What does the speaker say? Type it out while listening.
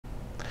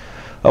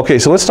Okay,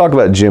 so let's talk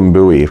about Jim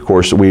Bowie. Of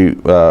course,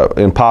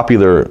 in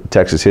popular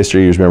Texas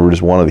history, he's remembered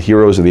as one of the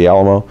heroes of the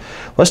Alamo.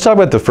 Let's talk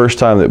about the first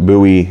time that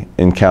Bowie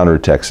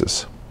encountered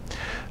Texas.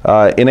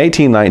 In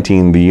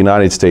 1819, the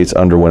United States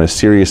underwent a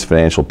serious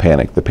financial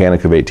panic, the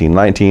Panic of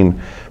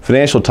 1819.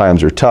 Financial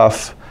times are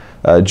tough.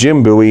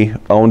 Jim Bowie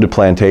owned a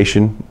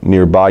plantation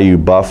near Bayou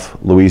Buff,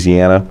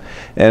 Louisiana.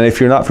 And if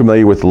you're not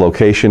familiar with the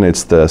location,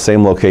 it's the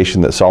same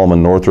location that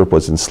Solomon Northup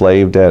was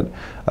enslaved at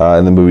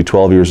in the movie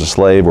 12 Years a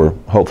Slave, or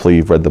hopefully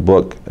you've read the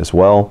book as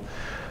well.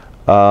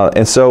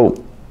 And so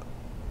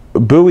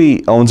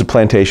Bowie owns a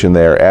plantation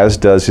there, as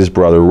does his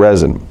brother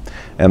Rezin.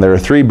 And there are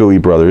three Bowie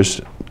brothers,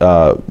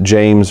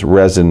 James,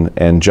 Rezin,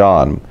 and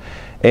John.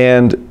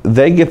 And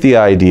they get the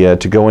idea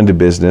to go into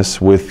business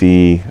with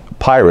the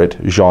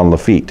pirate Jean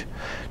Lafitte.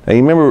 Now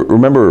you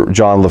remember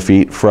John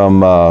Lafitte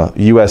from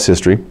U.S.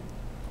 history.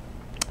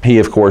 He,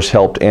 of course,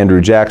 helped Andrew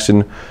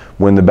Jackson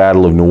win the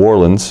Battle of New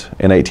Orleans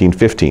in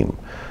 1815.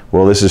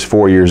 Well, this is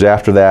 4 years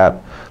after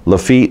that.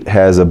 Lafitte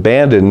has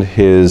abandoned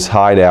his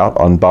hideout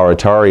on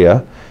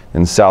Barataria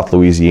in South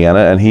Louisiana,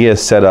 and he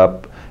has set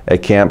up a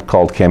camp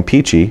called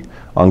Campeche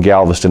on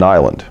Galveston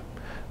Island.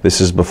 This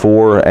is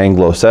before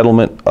Anglo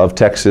settlement of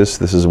Texas.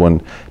 This is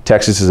when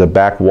Texas is a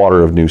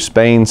backwater of New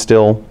Spain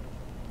still.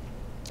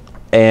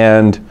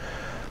 And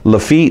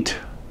Lafitte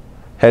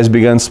has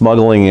begun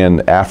smuggling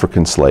in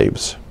African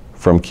slaves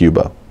from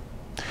Cuba.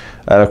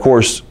 And of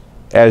course,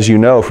 as you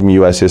know from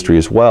U.S. history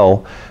as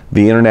well,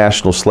 the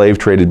international slave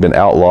trade had been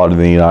outlawed in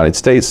the United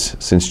States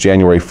since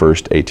January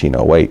 1st,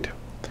 1808.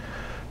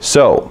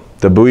 So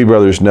the Bowie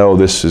brothers know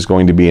this is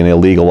going to be an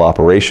illegal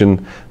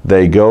operation.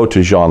 They go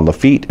to Jean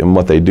Lafitte, and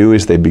what they do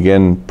is they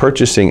begin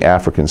purchasing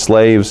African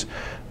slaves.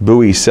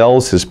 Bowie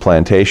sells his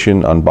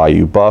plantation on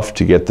Bayou Buff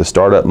to get the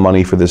startup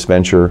money for this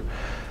venture.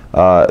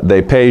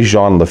 They pay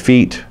Jean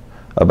Lafitte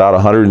about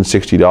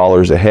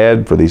 $160 a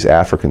head for these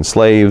African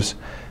slaves,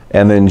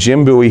 and then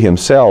Jim Bowie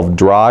himself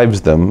drives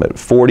them at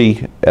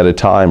 40 at a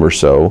time or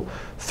so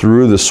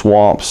through the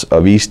swamps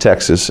of East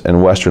Texas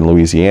and western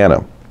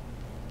Louisiana.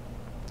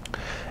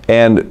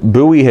 And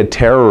Bowie had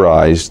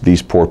terrorized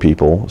these poor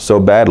people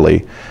so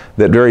badly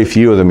that very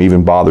few of them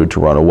even bothered to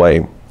run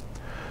away.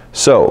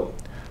 So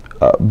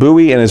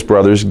Bowie and his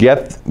brothers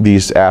get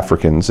these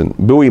Africans, and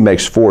Bowie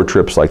makes 4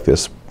 trips like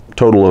this,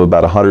 total of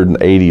about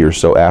 180 or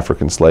so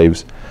African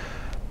slaves.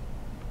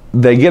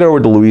 They get over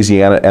to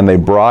Louisiana and they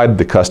bribe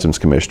the customs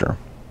commissioner.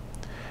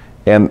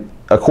 And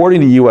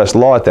according to U.S.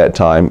 law at that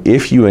time,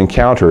 if you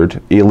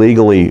encountered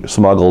illegally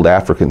smuggled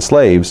African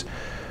slaves,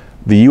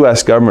 the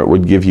U.S. government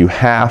would give you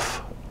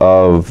half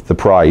of the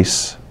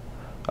price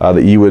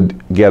that you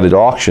would get at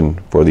auction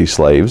for these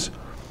slaves.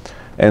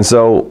 And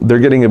so they're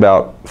getting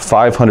about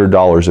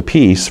 $500 a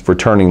piece for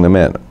turning them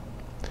in.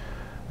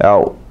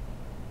 Now,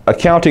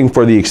 accounting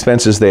for the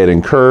expenses they had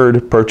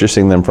incurred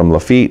purchasing them from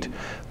Lafitte,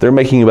 they're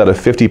making about a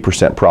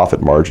 50%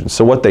 profit margin.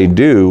 So what they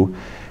do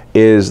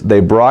is they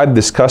bribe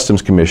this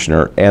customs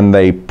commissioner and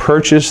they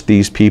purchase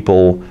these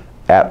people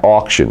at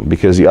auction,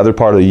 because the other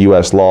part of the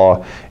U.S.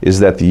 law is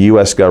that the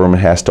U.S. government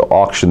has to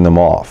auction them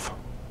off.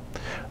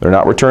 They're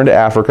not returned to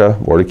Africa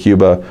or to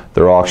Cuba,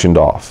 they're auctioned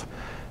off.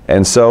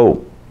 And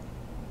so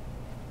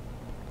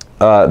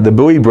the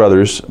Bowie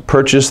brothers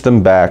purchased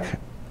them back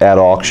at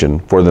auction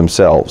for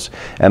themselves.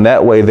 And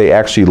that way they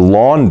actually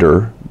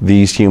launder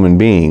these human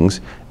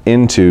beings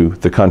into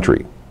the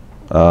country.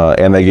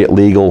 And they get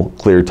legal,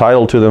 clear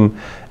title to them,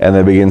 and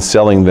they begin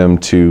selling them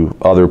to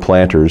other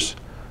planters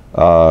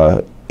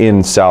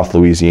in South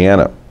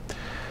Louisiana.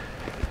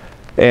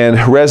 And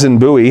Rezin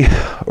Bowie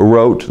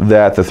wrote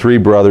that the 3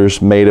 brothers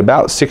made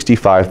about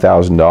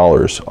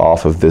 $65,000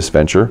 off of this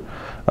venture,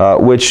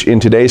 which in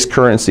today's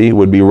currency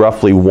would be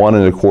roughly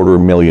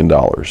 $1.25 million.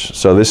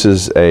 So this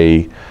is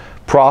a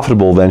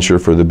profitable venture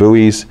for the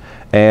Bowies,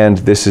 and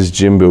this is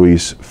Jim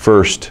Bowie's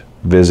first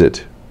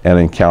visit and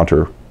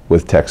encounter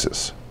with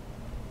Texas.